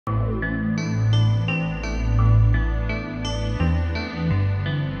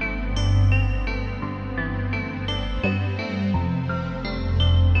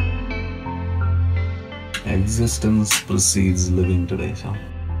Existence precedes living today, so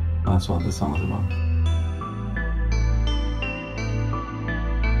that's what this song is about.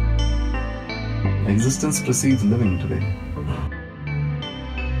 Existence precedes living today.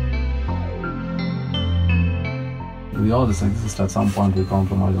 We all just exist. At some point we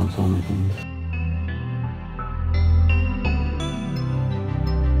compromise on so many things.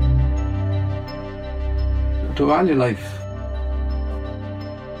 To value life,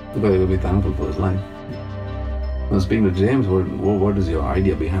 you gotta be thankful for his life. I was speaking to James, what is your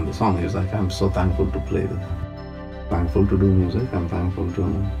idea behind the song? He was like, I'm so thankful to play this. Thankful to do music, I'm thankful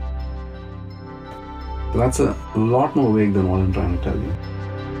to... That's a lot more vague than what I'm trying to tell you.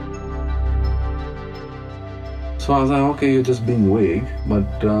 So I was like, okay, you're just being vague, but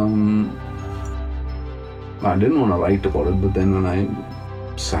I didn't want to write about it, but then when I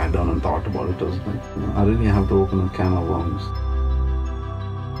sat down and thought about it, I was like, I really have to open a can of worms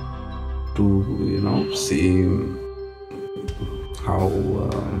to, see how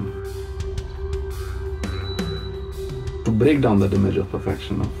to break down that image of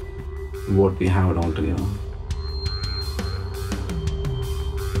perfection of what we have it all together.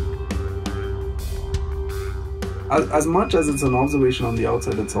 As much as it's an observation on the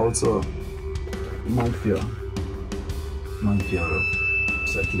outside, it's also my fear. My fear of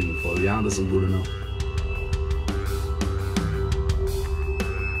settling for, this is good enough.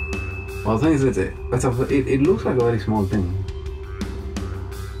 Well, the thing is, it looks like a very small thing.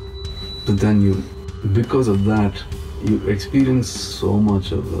 But then because of that, you experience so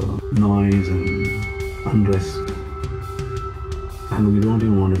much of noise and unrest. And we don't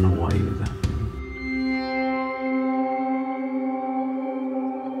even want to know why it is that.